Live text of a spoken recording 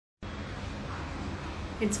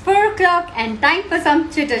It's 4 o'clock and time for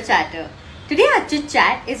some chitter chatter. Today our chit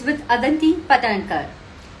chat is with Aditi Patankar.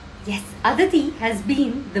 Yes, Aditi has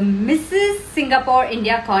been the Mrs. Singapore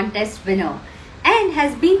India contest winner and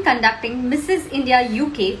has been conducting Mrs. India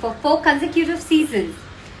UK for 4 consecutive seasons.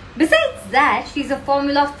 Besides that, she's a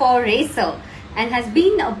Formula 4 racer and has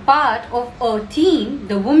been a part of a team,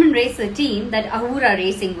 the women racer team that Ahura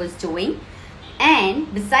Racing was doing.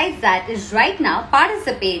 And besides that is right now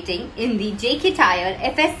participating in the JK Tyre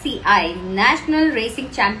FSCI National Racing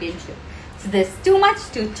Championship. So there's too much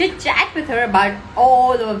to chit chat with her about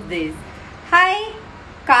all of this. Hi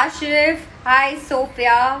Kashif, hi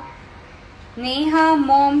Sophia, Neha,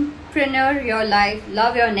 mompreneur, your life,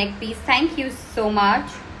 love your neck piece. Thank you so much.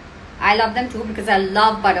 I love them too because I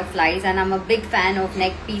love butterflies and I'm a big fan of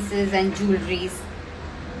neck pieces and jewelries.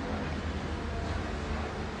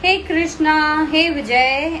 Hey Krishna, hey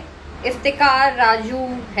Vijay, Iftikhar,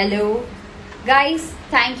 Raju, hello. Guys,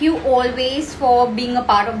 thank you always for being a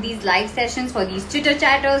part of these live sessions, for these chitter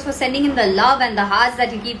chatters, for sending in the love and the hearts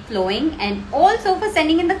that you keep flowing, and also for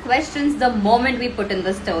sending in the questions the moment we put in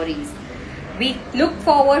the stories. We look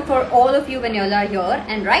forward for all of you when you all are here,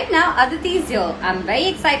 and right now Aditi is here. I'm very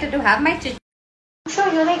excited to have my chit. I'm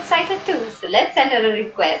sure you're excited too, so let's send her a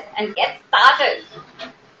request and get started.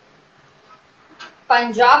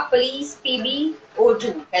 Punjab Police PB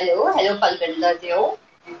O2. Hello Palvinder Deo.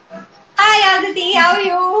 Hi Aditi, how are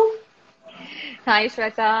you? Hi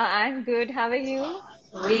Shweta, I'm good. How are you?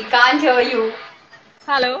 We can't hear you.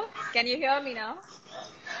 Hello, can you hear me now?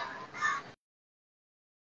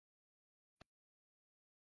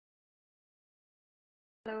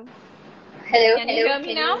 Hello. Can you hear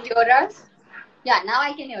me now? Can you hear us? Yeah, now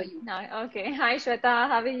I can hear you. Now, okay. Hi Shweta,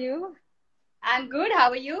 how are you? I'm good. How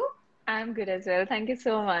are you? I'm good as well. Thank you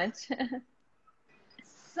so much.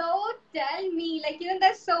 So tell me,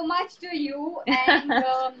 there's so much to you, and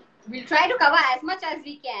we'll try to cover as much as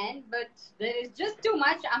we can, but there is just too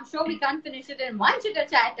much. I'm sure we can't finish it in one chitter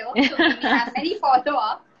chatter, so we may have many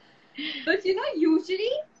follow-ups. But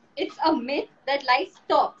usually it's a myth that life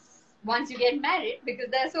stops once you get married because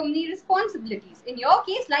there are so many responsibilities. In your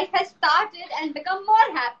case, life has started and become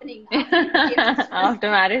more happening After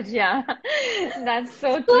marriage, yeah. That's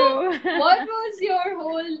so true. What was your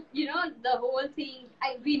whole, the whole thing?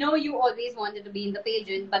 We know you always wanted to be in the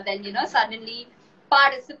pageant, but then, suddenly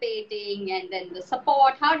participating and then the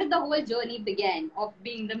support. How did the whole journey begin of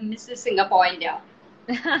being the Mrs. Singapore India?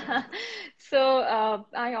 So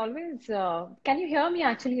I always, can you hear me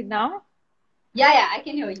actually now? Yeah, I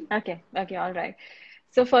can hear you. Okay, all right.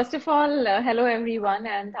 So first of all, hello everyone,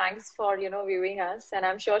 and thanks for viewing us. And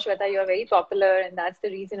I'm sure Shweta, you're very popular, and that's the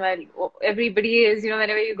reason why everybody is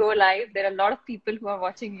whenever you go live, there are a lot of people who are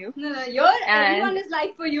watching you. No, everyone is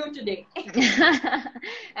live for you today.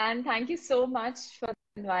 And thank you so much for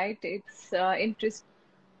the invite. It's interesting.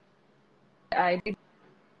 I did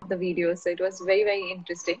the video, so it was very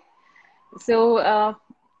interesting. So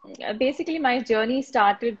basically, my journey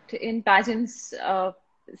started in pageants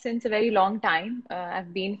since a very long time.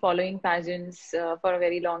 I've been following pageants for a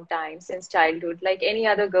very long time, since childhood, like any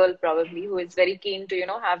other girl probably who is very keen to,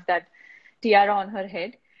 have that tiara on her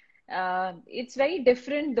head. It's very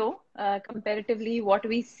different though, comparatively what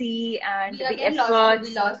we see and the efforts.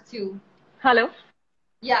 We lost you. Hello?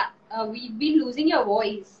 Yeah, we've been losing your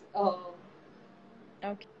voice.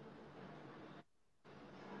 Okay.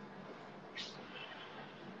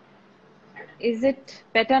 Is it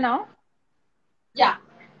better now? Yeah,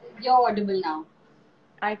 you're audible now.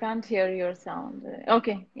 I can't hear your sound.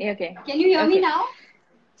 Okay. Can you hear me now?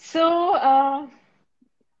 So,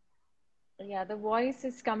 yeah, the voice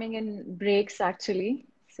is coming in breaks actually.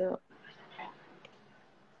 So,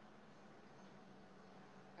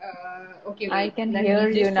 okay, wait. I can hear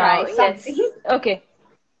you now. Yes. Okay.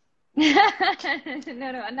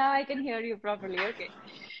 No, now I can hear you properly. Okay.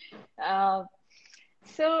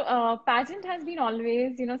 So pageant has been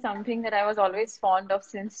always, something that I was always fond of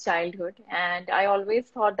since childhood. And I always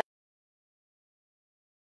thought that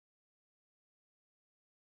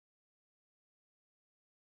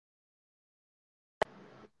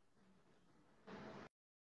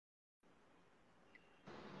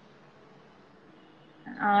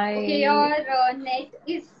Okay, your net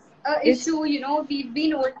is an issue, we've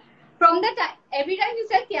been old. From the time, every time you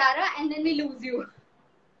said tiara and then we lose you.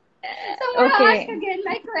 So I'm going to ask again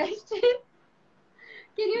my question.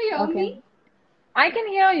 Can you hear me? I can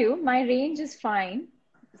hear you. My range is fine.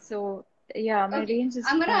 So, yeah, my range is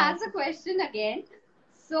fine. I'm going to ask the question again.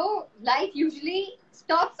 So, life usually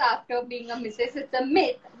stops after being a Mrs. It's a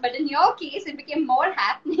myth. But in your case, it became more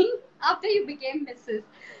happening after you became Mrs.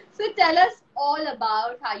 So, tell us all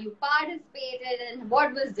about how you participated and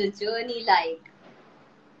what was the journey like.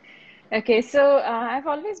 Okay, so I've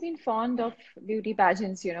always been fond of beauty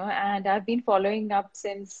pageants, and I've been following up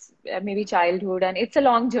since maybe childhood, and it's a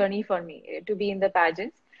long journey for me to be in the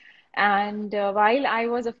pageants. And while I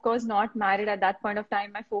was, of course, not married at that point of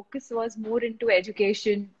time, my focus was more into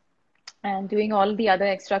education and doing all the other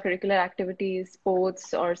extracurricular activities,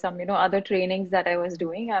 sports, or some, other trainings that I was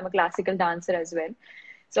doing. I'm a classical dancer as well.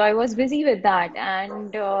 So I was busy with that.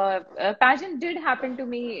 And a pageant did happen to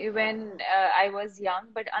me when I was young,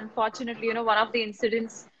 but unfortunately, one of the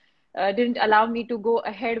incidents didn't allow me to go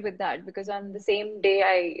ahead with that because on the same day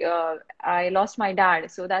I lost my dad.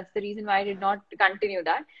 So that's the reason why I did not continue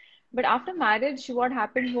that. But after marriage, what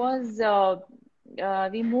happened was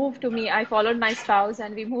we moved to me. I followed my spouse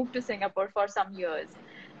and we moved to Singapore for some years.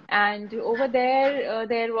 And over there,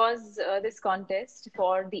 there was this contest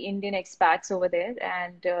for the Indian expats over there,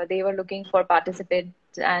 and they were looking for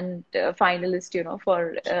participants and finalists,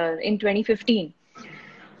 for in 2015.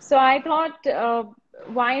 So I thought,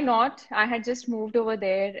 why not? I had just moved over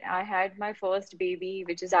there. I had my first baby,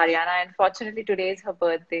 which is Ariana, and fortunately today is her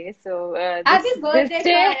birthday. So Happy this birthday to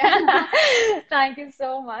day, Ariana. thank you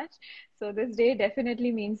so much. So this day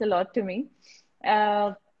definitely means a lot to me.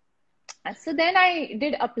 Uh, so then I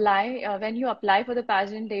did apply. When you apply for the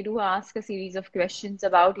pageant, they do ask a series of questions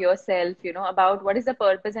about yourself, about what is the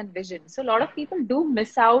purpose and vision. So a lot of people do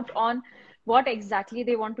miss out on what exactly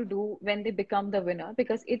they want to do when they become the winner,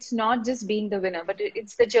 because it's not just being the winner, but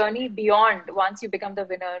it's the journey beyond once you become the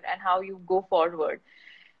winner and how you go forward.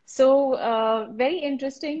 So, very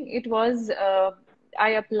interesting. It was,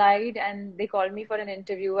 I applied and they called me for an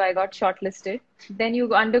interview. I got shortlisted. Then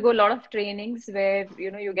you undergo a lot of trainings where,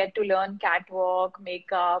 you get to learn catwalk,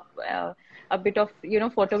 makeup, a bit of,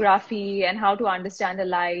 photography and how to understand the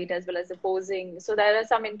light as well as the posing. So there are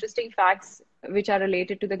some interesting facts which are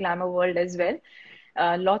related to the glamour world as well.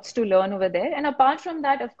 Lots to learn over there. And apart from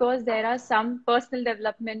that, of course, there are some personal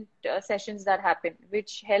development sessions that happen,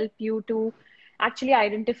 which help you to actually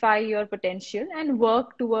identify your potential and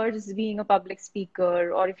work towards being a public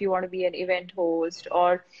speaker, or if you want to be an event host,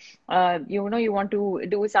 or you want to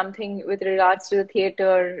do something with regards to the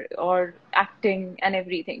theater or acting and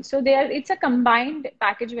everything. So there, it's a combined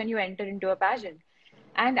package when you enter into a pageant.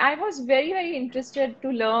 And I was very, very interested to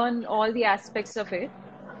learn all the aspects of it.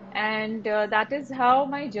 And that is how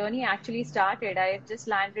my journey actually started. I just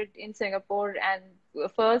landed in Singapore, and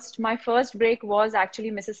my first break was actually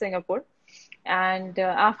Mrs. Singapore. And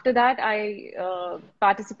after that, I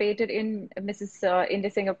participated in Mrs.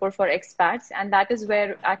 India Singapore for expats, and that is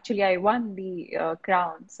where actually I won the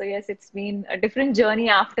crown. So yes, it's been a different journey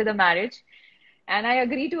after the marriage. And I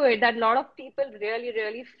agree to it that a lot of people really,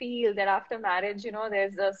 really feel that after marriage,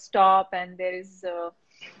 there's a stop, and there is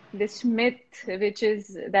this myth, which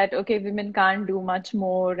is that, okay, women can't do much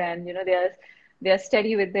more, and they're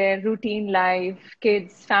steady with their routine life,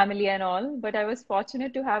 kids, family, and all. But I was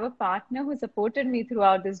fortunate to have a partner who supported me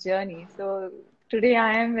throughout this journey. So today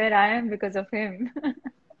I am where I am because of him.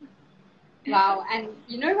 Wow, and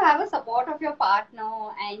to have a support of your partner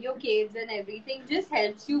and your kids and everything just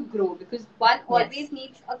helps you grow, because one Yes. always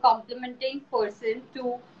needs a complementing person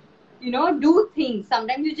to, do things.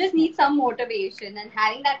 Sometimes you just need some motivation, and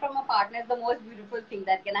having that from a partner is the most beautiful thing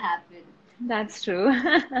that can happen. That's true.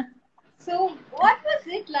 So, what was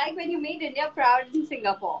it like when you made India proud in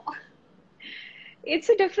Singapore? It's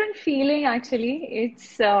a different feeling, actually.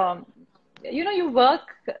 It's, you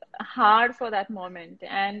work hard for that moment.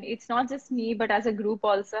 And it's not just me, but as a group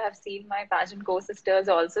also, I've seen my pageant co-sisters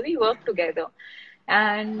also. We work together.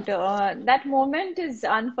 And that moment is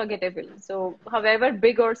unforgettable. So, however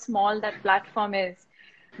big or small that platform is,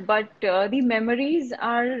 but the memories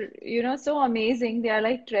are, so amazing. They are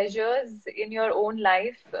like treasures in your own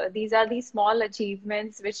life. These are the small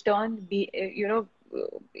achievements which don't be,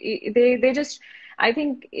 they just, I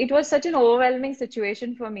think it was such an overwhelming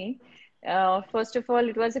situation for me. First of all,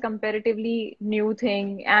 it was a comparatively new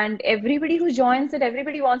thing, and everybody who joins it,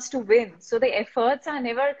 everybody wants to win. So the efforts are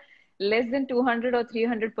never less than 200 or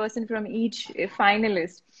 300% from each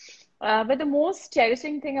finalist. But the most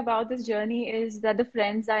cherishing thing about this journey is that the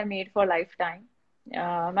friends I made for lifetime.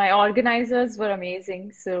 My organizers were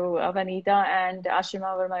amazing. So Vanita and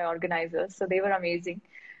Ashima were my organizers. So they were amazing.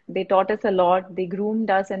 They taught us a lot. They groomed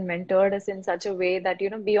us and mentored us in such a way that,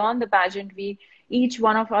 beyond the pageant, each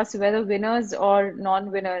one of us, whether winners or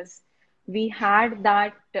non-winners, we had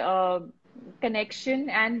that connection,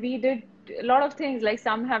 and we did a lot of things. Like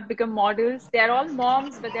some have become models. They are all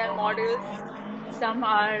moms, but they are models. Some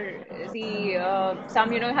are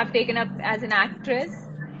some, have taken up as an actress.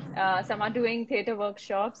 Some are doing theater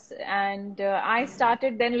workshops, and I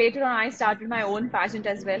started. Then later on, I started my own pageant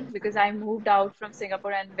as well because I moved out from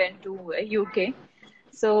Singapore and went to UK.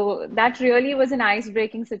 So that really was an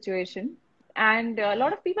ice-breaking situation. And a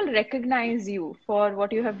lot of people recognize you for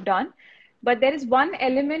what you have done. But there is one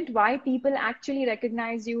element why people actually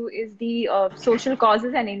recognize you is the social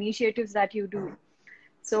causes and initiatives that you do.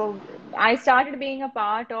 So I started being a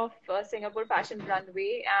part of Singapore Fashion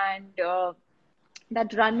Runway, and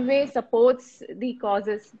that runway supports the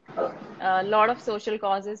causes, a lot of social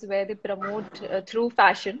causes where they promote through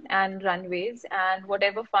fashion and runways, and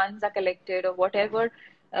whatever funds are collected or whatever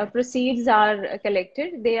proceeds are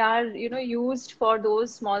collected, they are, used for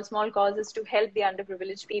those small causes to help the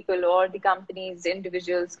underprivileged people or the companies,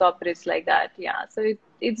 individuals, corporates like that. Yeah. So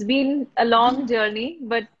it's been a long journey,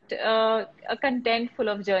 but a contentful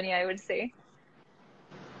of journey, I would say.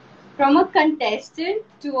 From a contestant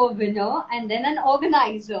to a winner and then an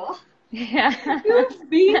organizer. Yeah. You've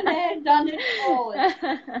been there, done it all.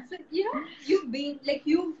 So, you've been like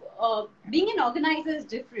being an organizer is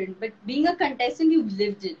different, but being a contestant, you've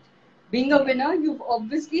lived it. Being a Yeah. winner, you've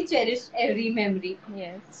obviously cherished every memory.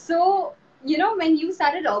 Yes. So, when you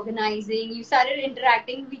started organizing, you started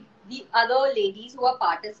interacting with the other ladies who are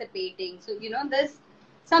participating. So, there's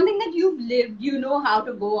something that you've lived, you know how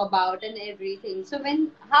to go about and everything. So,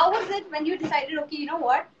 how was it when you decided, okay, you know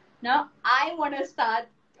what? Now I want to start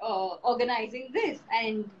organizing this.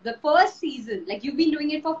 And the first season, like you've been doing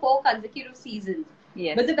it for 4 consecutive seasons,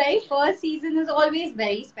 Yes. but the very first season is always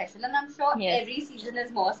very special, and I'm sure Yes. every season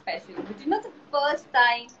is more special. But the first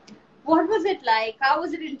time, what was it like? How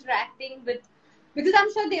was it interacting with? Because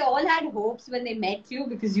I'm sure they all had hopes when they met you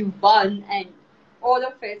because you won and all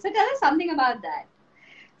of it. So tell us something about that.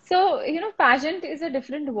 So, pageant is a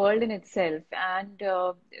different world in itself. And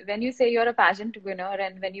when you say you're a pageant winner,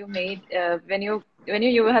 and when you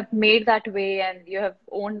have made that way and you have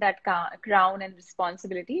owned that crown and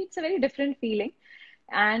responsibility, it's a very different feeling.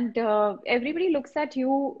 And everybody looks at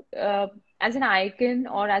you as an icon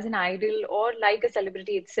or as an idol or like a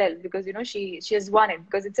celebrity itself because she has won it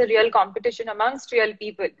because it's a real competition amongst real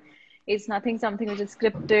people. It's nothing something which is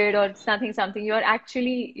scripted, or it's nothing something you're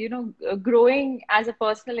actually growing as a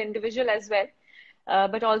personal individual as well.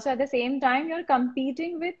 But also at the same time you're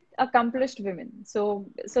competing with accomplished women. So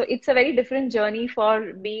it's a very different journey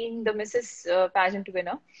for being the Mrs. Pageant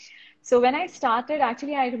winner. So when I started,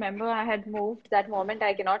 actually, I remember I had moved. That moment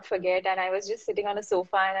I cannot forget. And I was just sitting on a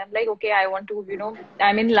sofa and I'm like, okay, I want to,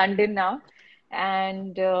 I'm in London now.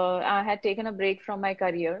 And I had taken a break from my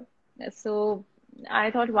career. So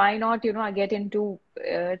I thought, why not, I get into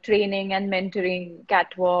training and mentoring,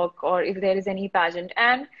 catwalk, or if there is any pageant.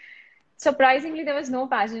 And surprisingly, there was no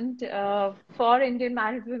pageant for Indian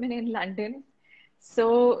married women in London.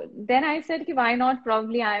 So then I said, "Ki, why not?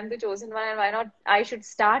 Probably I am the chosen one, and why not? I should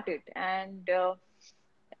start it." And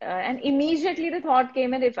immediately the thought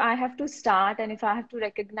came in: if I have to start, and if I have to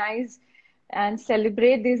recognize and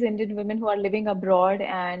celebrate these Indian women who are living abroad,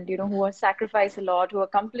 and who are sacrifice a lot, who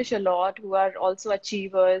accomplish a lot, who are also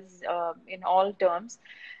achievers in all terms,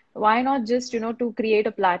 why not just to create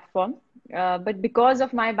a platform? But because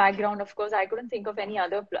of my background, of course, I couldn't think of any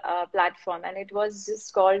other platform, and it was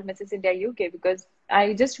just called Mrs. India UK because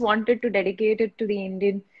I just wanted to dedicate it to the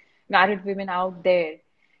Indian married women out there,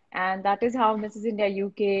 and that is how Mrs. India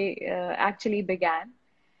UK actually began.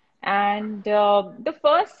 And the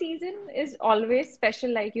first season is always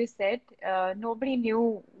special, like you said. Nobody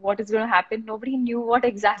knew what is going to happen. Nobody knew what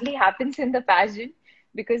exactly happens in the pageant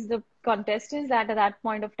because the contestants that at that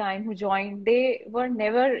point of time who joined, they were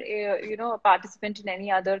never, a participant in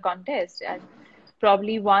any other contest. And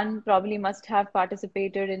probably one probably must have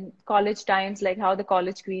participated in college times, like how the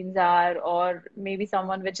college queens are, or maybe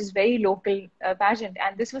someone which is very local pageant.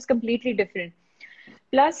 And this was completely different.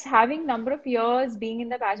 Plus, having number of years being in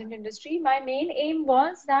the pageant industry, my main aim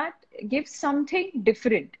was that give something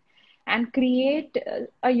different and create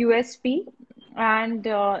a USP and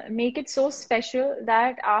make it so special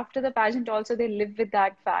that after the pageant also they live with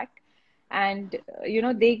that fact. And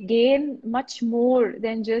they gain much more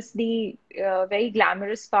than just the very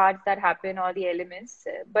glamorous parts that happen or the elements,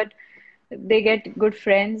 but they get good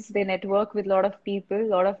friends, they network with a lot of people,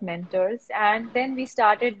 a lot of mentors. And then we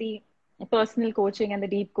started the personal coaching and the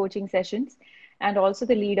deep coaching sessions, and also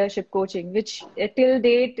the leadership coaching, which till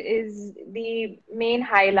date is the main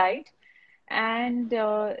highlight. And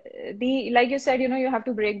the like you said, you have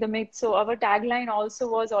to break the myth. So our tagline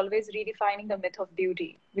also was always redefining the myth of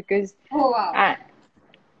beauty, because Oh wow. uh,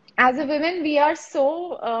 as a woman, we are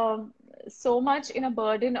so much in a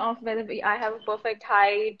burden of whether I have a perfect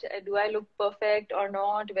height, do I look perfect or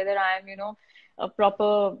not, whether I'm, a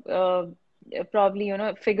proper, probably,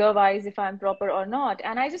 figure wise, if I'm proper or not.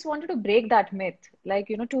 And I just wanted to break that myth. Like,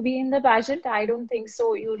 to be in the pageant, I don't think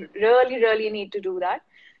so. You really, really need to do that.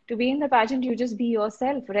 To be in the pageant, you just be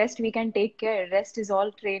yourself. Rest, we can take care. Rest is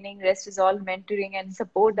all training, rest is all mentoring and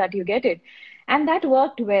support that you get it. And that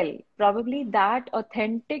worked well. Probably that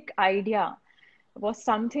authentic idea was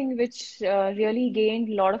something which really gained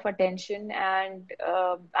a lot of attention. And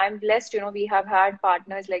I'm blessed, we have had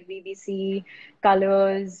partners like BBC,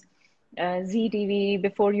 Colors, ZTV,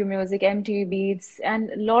 Before You Music, MTV Beats, and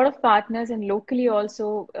a lot of partners. And locally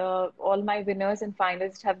also, all my winners and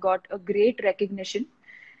finalists have got a great recognition.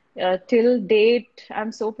 Till date,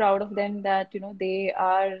 I'm so proud of them that, they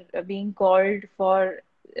are being called for,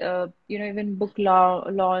 even book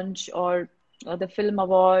launch, or the film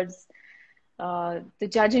awards, the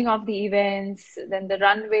judging of the events, then the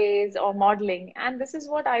runways or modeling. And this is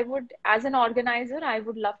what I would, as an organizer, I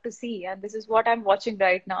would love to see. And this is what I'm watching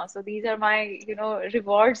right now. So these are my,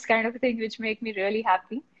 rewards kind of thing, which make me really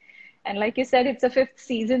happy. And like you said, it's a fifth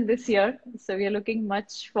season this year. So we are looking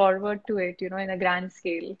much forward to it, in a grand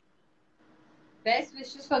scale. Best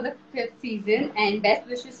wishes for the fifth season and best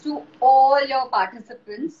wishes to all your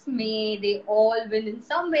participants. May they all win in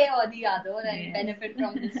some way or the other and benefit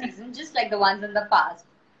from this season, just like the ones in the past.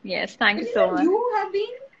 Yes, thank you so much. You have been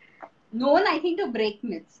known, I think, to break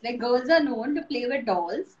myths. Like girls are known to play with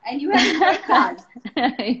dolls, and you have been with cars.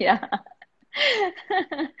 Yeah.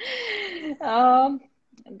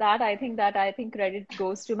 That I think credit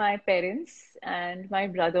goes to my parents and my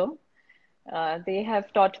brother. They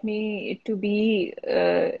have taught me to be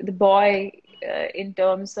the boy in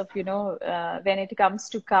terms of, when it comes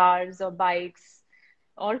to cars or bikes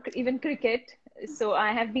or even cricket. So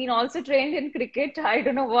I have been also trained in cricket. I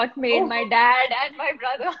don't know what made my dad and my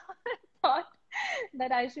brother thought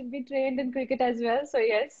that I should be trained in cricket as well. So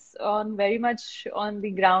yes, very much on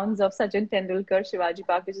the grounds of Sachin Tendulkar, Shivaji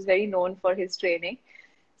Park, which is very known for his training.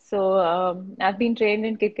 So I've been trained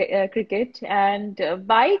in cricket, and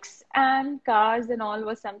bikes and cars and all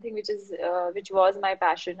was something which was my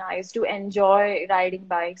passion. I used to enjoy riding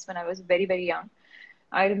bikes when I was very, very young.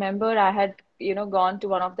 I remember I had, gone to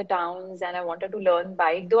one of the towns and I wanted to learn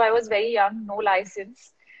bike, though I was very young, no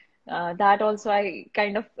license. That also I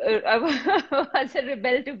kind of I was a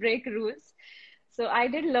rebel to break rules. So I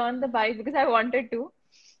did learn the bike because I wanted to.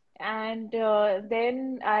 And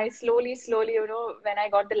then I slowly, when I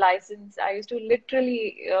got the license, I used to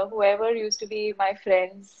literally, whoever used to be my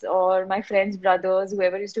friends or my friends' brothers,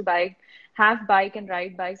 whoever used to have bike and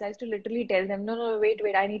ride bikes, I used to literally tell them, no, wait,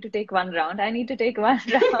 I need to take one round. I need to take one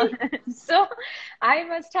round. So I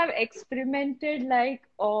must have experimented like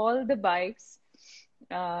all the bikes,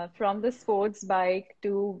 from the sports bike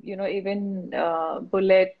to, even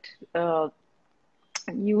Bullet,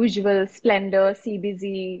 usual Splendor,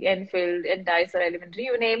 CBZ, Enfield, Enticer, Elementary,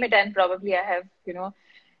 you name it, and probably I have,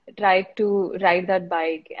 tried to ride that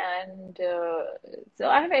bike. And so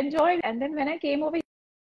I have enjoyed. And then when I came over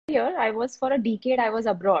here, I was for a decade, I was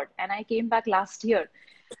abroad, and I came back last year.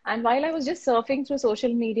 And while I was just surfing through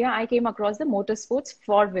social media, I came across the motorsports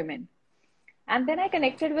for women. And then I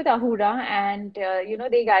connected with Ahura, and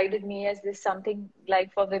they guided me as this something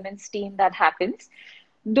like for women's team that happens.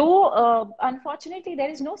 Though, unfortunately, there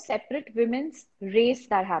is no separate women's race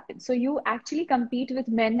that happens. So you actually compete with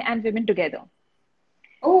men and women together.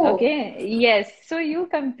 Oh. Okay. Yes. So you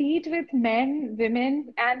compete with men,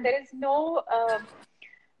 women, and there is no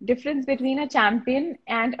difference between a champion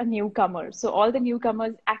and a newcomer. So all the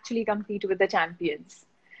newcomers actually compete with the champions.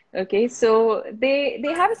 Okay, so they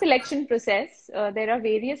have a selection process. There are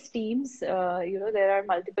various teams, there are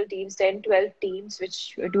multiple teams, 10, 12 teams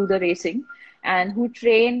which do the racing and who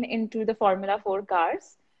train into the Formula 4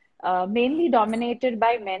 cars, mainly dominated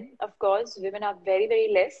by men. Of course, women are very,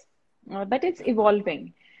 very less, but it's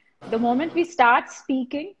evolving. The moment we start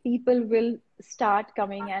speaking, people will start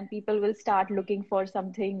coming and people will start looking for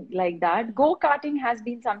something like that. Go-karting has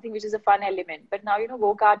been something which is a fun element, but now,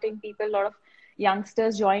 go-karting, a lot of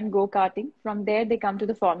youngsters join go-karting. From there, they come to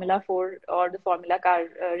the Formula 4 or the Formula car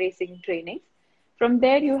racing training. From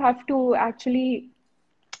there, you have to actually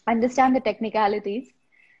understand the technicalities.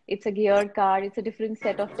 It's a geared car. It's a different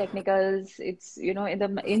set of technicals. It's,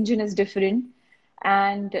 the engine is different.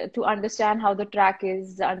 And to understand how the track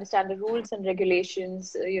is, understand the rules and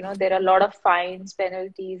regulations, there are a lot of fines,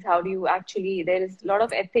 penalties. How do you actually, there is a lot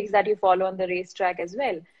of ethics that you follow on the racetrack as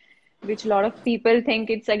well, which a lot of people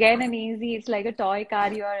think it's again it's like a toy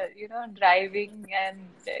car you are, driving, and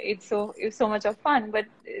it's so much of fun, but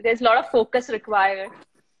there's a lot of focus required.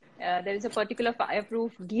 There is a particular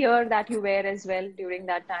fireproof gear that you wear as well during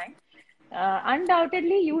that time.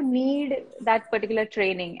 undoubtedly you need that particular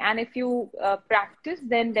training, and if you practice,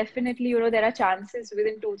 then definitely, there are chances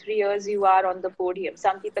within 2 3 years you are on the podium.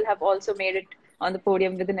 Some people have also made it on the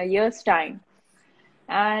podium within a year's time.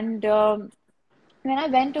 And when I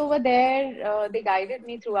went over there, they guided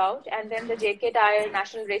me throughout, and then the JK Tire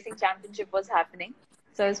National Racing Championship was happening.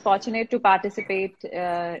 So I was fortunate to participate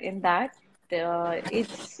in that.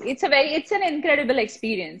 It's an incredible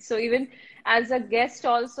experience. So even as a guest,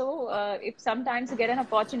 also, if sometimes you get an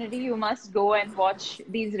opportunity, you must go and watch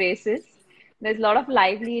these races. There's a lot of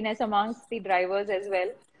liveliness amongst the drivers as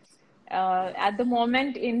well. At the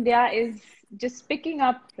moment, India is just picking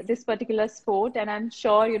up this particular sport, and I'm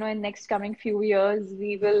sure, in next coming few years,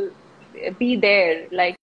 we will be there,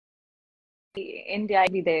 like India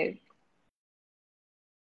will be there.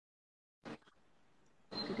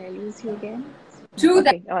 Did I lose you again? True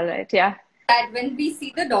Okay, all right, yeah. that when we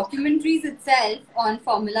see the documentaries itself on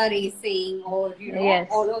Formula racing, or Yes.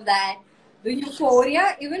 all of that, the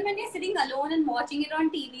euphoria, even when you're sitting alone and watching it on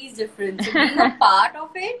TV, is different. So being a part of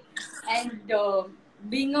it, and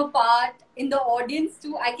being a part in the audience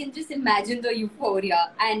too, I can just imagine the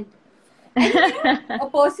euphoria. And I think, a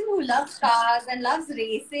person who loves cars and loves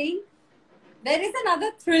racing, there is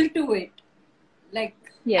another thrill to it. Like,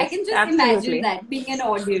 I Yes, can just absolutely. imagine that being an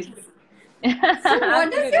audience. So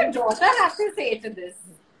what does your Absolutely. daughter have to say to this?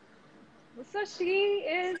 So she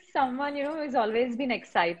is someone, who's always been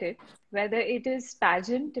excited, whether it is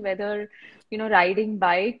pageant, whether, riding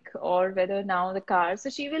bike, or whether now the car. So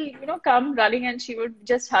she will, come running and she would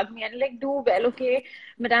just hug me and like, do well, okay.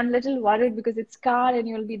 But I'm a little worried because it's car and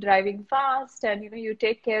you'll be driving fast, and, you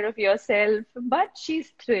take care of yourself. But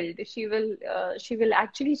she's thrilled. She will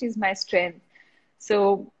actually, she's my strength.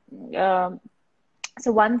 So, um,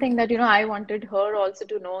 so one thing that, I wanted her also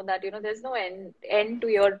to know that, there's no end to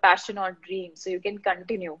your passion or dream. So you can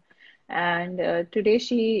continue. And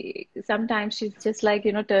today sometimes she's just like,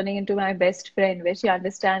 turning into my best friend, where she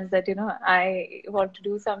understands that, I want to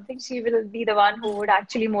do something. She will be the one who would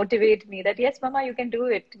actually motivate me that, yes, Mama, you can do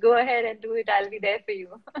it. Go ahead and do it. I'll be there for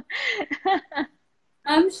you.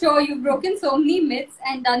 I'm sure you've broken so many myths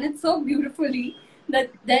and done it so beautifully that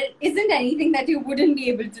there isn't anything that you wouldn't be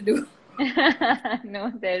able to do.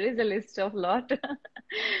 No, there is a list of lot.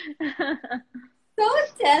 So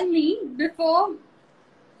tell me, before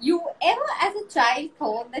you ever as a child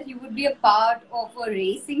thought that you would be a part of a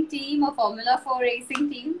racing team, a Formula 4 racing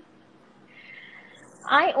team?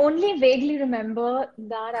 I only vaguely remember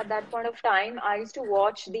that at that point of time, I used to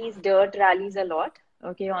watch these dirt rallies a lot,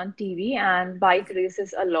 okay, on TV, and bike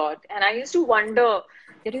races a lot. And I used to wonder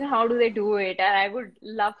that, how do they do it? And I would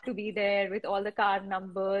love to be there with all the car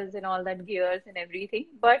numbers and all that gears and everything.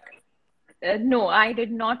 But no, I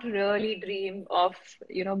did not really dream of,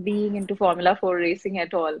 being into Formula 4 racing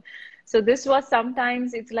at all. So this was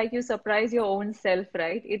sometimes, it's like you surprise your own self,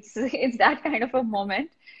 right? It's it's that kind of a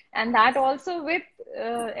moment. And that also with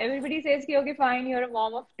everybody says, "Ki, okay, fine, you're a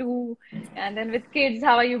mom of two, and then with kids,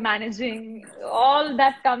 how are you managing?" All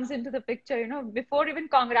that comes into the picture, before even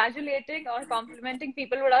congratulating or complimenting,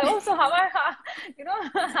 people would ask, "Oh, so how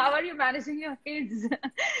are you managing your kids?"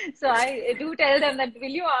 So I do tell them that, will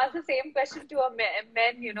you ask the same question to a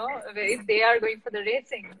men, if they are going for the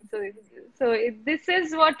racing? This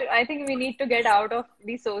is what I think we need to get out of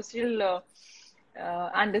the social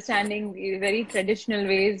understanding, the very traditional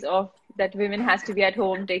ways of that women has to be at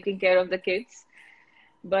home taking care of the kids.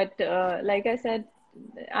 But like I said,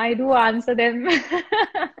 I do answer them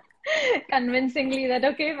convincingly that,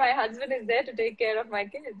 okay, my husband is there to take care of my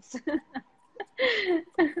kids.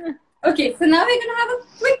 Okay, so now we're going to have a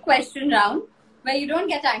quick question round where you don't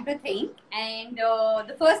get time to think, and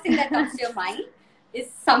the first thing that comes to your mind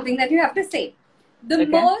is something that you have to say. The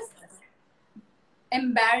Okay. most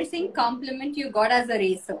embarrassing compliment you got as a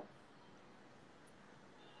racer?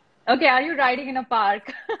 Okay, are you riding in a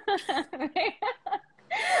park?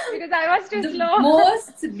 Because I was too The slow.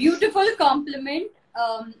 most beautiful compliment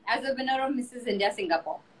as a winner of Mrs. India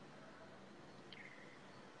Singapore?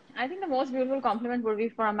 I think the most beautiful compliment would be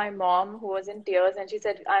from my mom, who was in tears, and she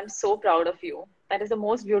said, "I'm so proud of you." That is the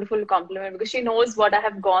most beautiful compliment because she knows what I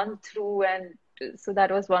have gone through, and so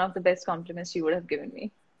that was one of the best compliments she would have given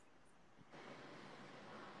me.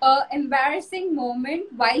 Embarrassing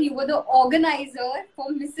moment while you were the organizer for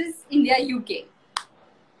Mrs. India UK?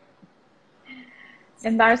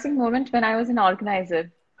 Embarrassing moment when I was an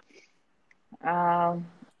organizer.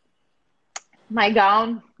 My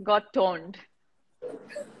gown got torn.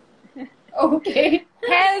 Okay.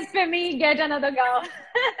 Help me get another gown.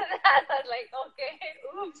 I was like, okay,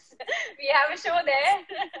 oops, we have a show there.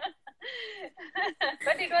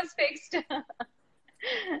 But it was fixed.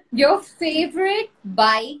 Your favorite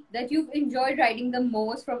bike that you've enjoyed riding the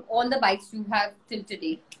most from all the bikes you have till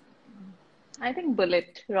today? I think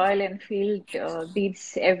Bullet, Royal Enfield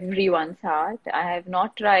beats everyone's heart. I have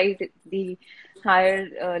not tried the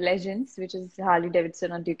higher legends, which is Harley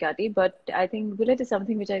Davidson or Ducati, but I think Bullet is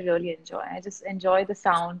something which I really enjoy. I just enjoy the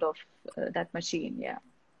sound of that machine. Yeah.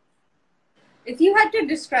 If you had to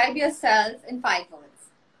describe yourself in 5 words.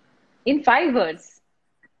 In 5 words,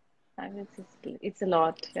 it's a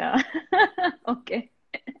lot. Yeah. Okay.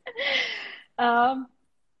 Um,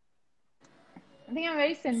 I think I'm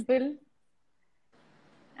very simple.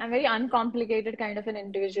 I'm very uncomplicated kind of an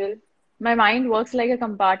individual. My mind works like a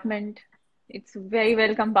compartment. It's very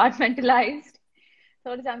well compartmentalized.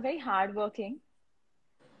 Third is I'm very hardworking.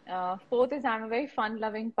 Fourth is I'm a very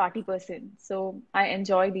fun-loving party person. So I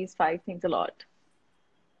enjoy these five things a lot.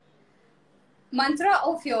 Mantra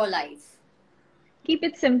of your life. Keep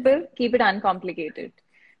it simple, keep it uncomplicated.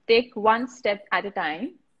 Take one step at a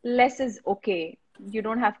time. Less is okay. You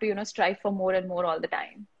don't have to, strive for more and more all the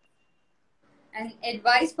time. And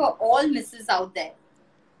advice for all misses out there.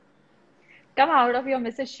 Come out of your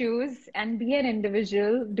Mrs. Shoes and be an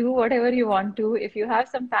individual. Do whatever you want to. If you have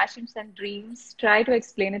some passions and dreams, try to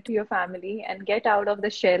explain it to your family and get out of the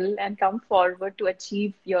shell and come forward to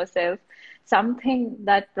achieve yourself something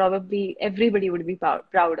that probably everybody would be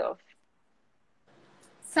proud of.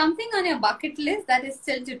 Something on your bucket list that is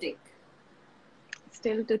still to tick.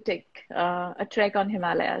 Still to tick, a trek on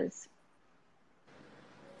Himalayas.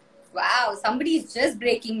 Wow, somebody's just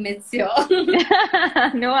breaking myths here.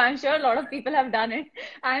 No, I'm sure a lot of people have done it.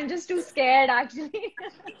 I'm just too scared, actually.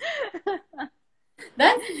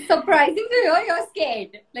 That's surprising to hear you're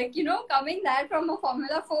scared. Like, coming that from a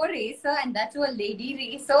Formula 4 racer and that to a lady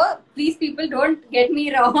racer, please people don't get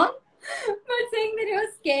me wrong. But saying that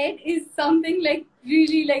you're scared is something like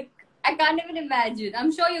really like I can't even imagine.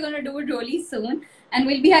 I'm sure you're gonna do it really soon, and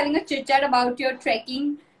we'll be having a chit chat about your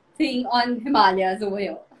trekking thing on Himalayas over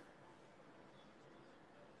here.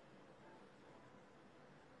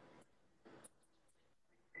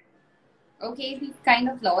 Okay, we kind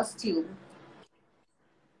of lost you.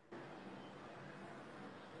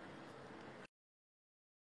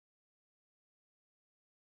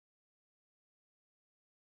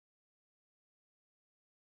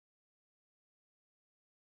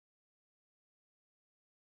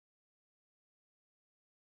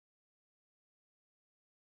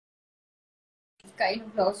 Kind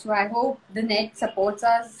of lost you. I hope the net supports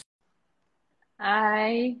us.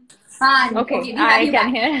 I Okay, Okay, we have I you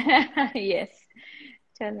can back. hear. Yes,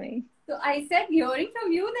 tell me. So I said, hearing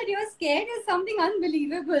from you that you're scared is something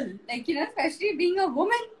unbelievable. Like, especially being a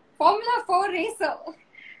woman Formula 4 racer.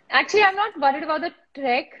 Actually, I'm not worried about the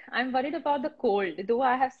trek. I'm worried about the cold. Though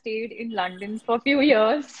I have stayed in London for a few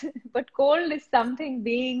years, but cold is something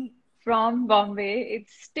being from Bombay.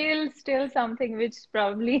 It's still something which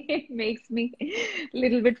probably makes me a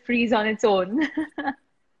little bit freeze on its own.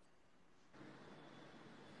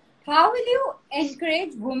 How will you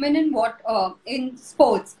encourage women in what in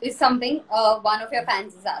sports? Is something one of your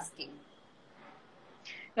fans is asking.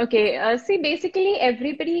 Okay, see, basically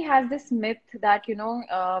everybody has this myth that,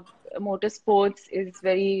 motorsports is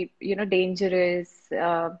very, dangerous.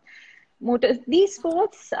 These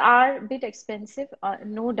sports are a bit expensive,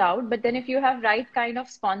 no doubt. But then if you have right kind of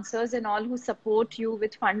sponsors and all who support you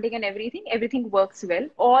with funding and everything works well.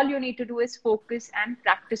 All you need to do is focus and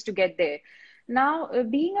practice to get there. Now,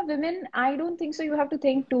 being a woman, I don't think so. You have to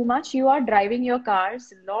think too much. You are driving your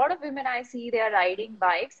cars. A lot of women I see, they are riding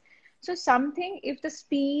bikes. So something, if the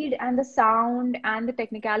speed and the sound and the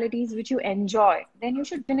technicalities which you enjoy, then you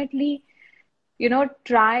should definitely,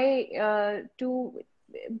 try to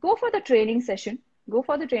go for the training session. Go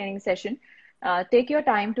for the training session. Take your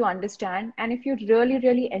time to understand. And if you really,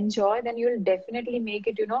 really enjoy, then you'll definitely make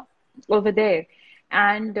it, over there.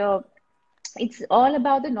 And it's all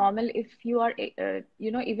about the normal. If you are,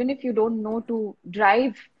 even if you don't know to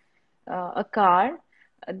drive a car,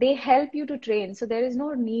 they help you to train. So there is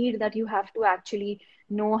no need that you have to actually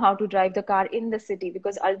know how to drive the car in the city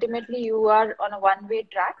because ultimately you are on a one-way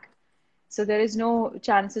track. So there is no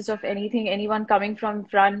chances of anyone coming from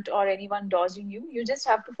front or anyone dodging you. You just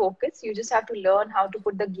have to focus. You just have to learn how to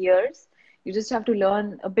put the gears. You just have to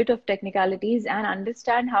learn a bit of technicalities and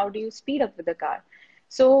understand how do you speed up with the car.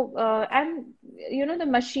 So, and the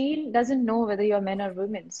machine doesn't know whether you're men or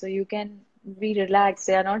women. So you can be relaxed.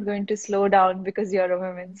 They are not going to slow down because you're a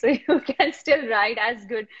woman. So you can still ride as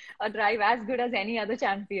good or drive as good as any other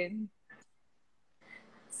champion.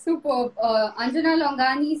 Superb. Anjana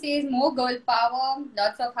Longani says more girl power,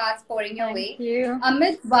 lots of hearts pouring your Thank way. you.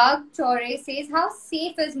 Amit Wagh Chore says, how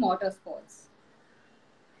safe is motorsports?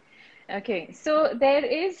 Okay, so there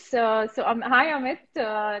is, hi Amit,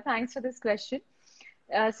 thanks for this question.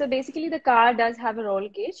 So basically, the car does have a roll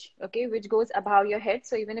cage, okay, which goes above your head.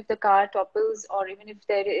 So even if the car topples, or even if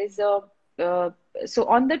there is uh, so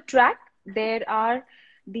on the track, there are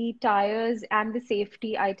the tires and the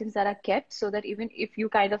safety items that are kept, so that even if you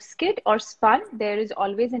kind of skid or spun, there is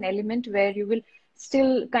always an element where you will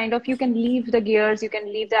still kind of, you can leave the gears, you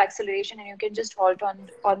can leave the acceleration, and you can just halt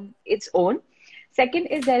on its own. Second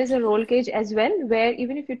is there is a roll cage as well, where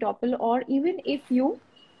even if you topple, or even if you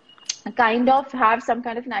kind of have some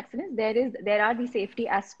kind of an accident, there are the safety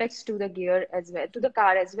aspects to the gear as well, to the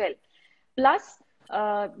car as well. Plus,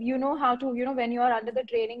 you know how to, you know, when you are under the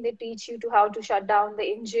training, they teach you to how to shut down the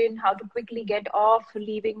engine, how to quickly get off,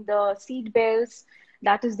 leaving the seat belts.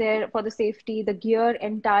 That is there for the safety. The gear,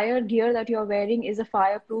 entire gear that you're wearing is a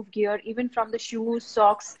fireproof gear, even from the shoes,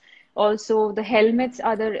 socks. Also, the helmets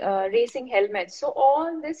are the racing helmets. So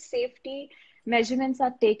all this safety measurements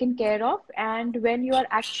are taken care of. And when you are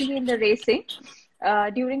actually in the racing,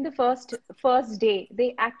 during the first day,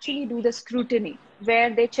 they actually do the scrutiny,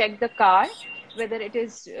 where they check the car whether it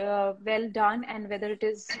is well done and whether it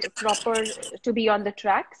is proper to be on the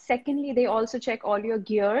track. Secondly, they also check all your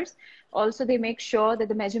gears. Also, they make sure that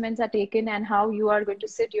the measurements are taken and how you are going to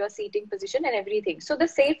sit, your seating position and everything. So the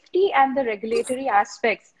safety and the regulatory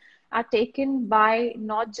aspects are taken by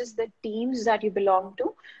not just the teams that you belong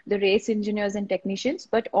to, the race engineers and technicians,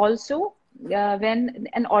 but also when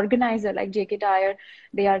an organizer like JK Tire,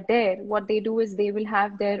 they are there, what they do is they will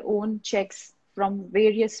have their own checks from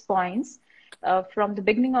various points, from the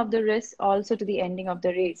beginning of the race also to the ending of the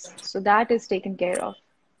race. So that is taken care of.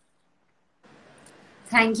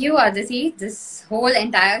 Thank you, Aditi. This whole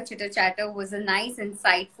entire chitter chatter was a nice,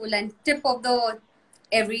 insightful, and tip of the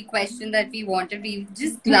every question that we wanted. We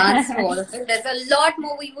just glanced through all of it. There's a lot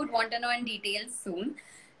more we would want to know in detail soon.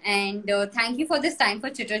 And thank you for this time for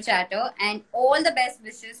chitter chatter, and all the best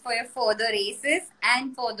wishes for your further races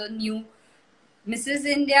and for the new Mrs.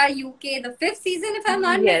 India UK, the fifth season, if I'm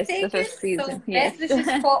not Yes, the mistaken. fifth season. So, Yes. best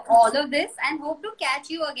wishes for all of this, and hope to catch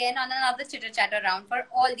you again on another chitter chatter round for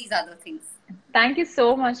all these other things. Thank you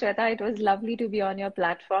so much, Shweta. It was lovely to be on your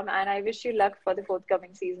platform, and I wish you luck for the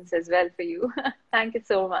forthcoming seasons as well for you. Thank you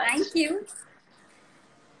so much. Thank you.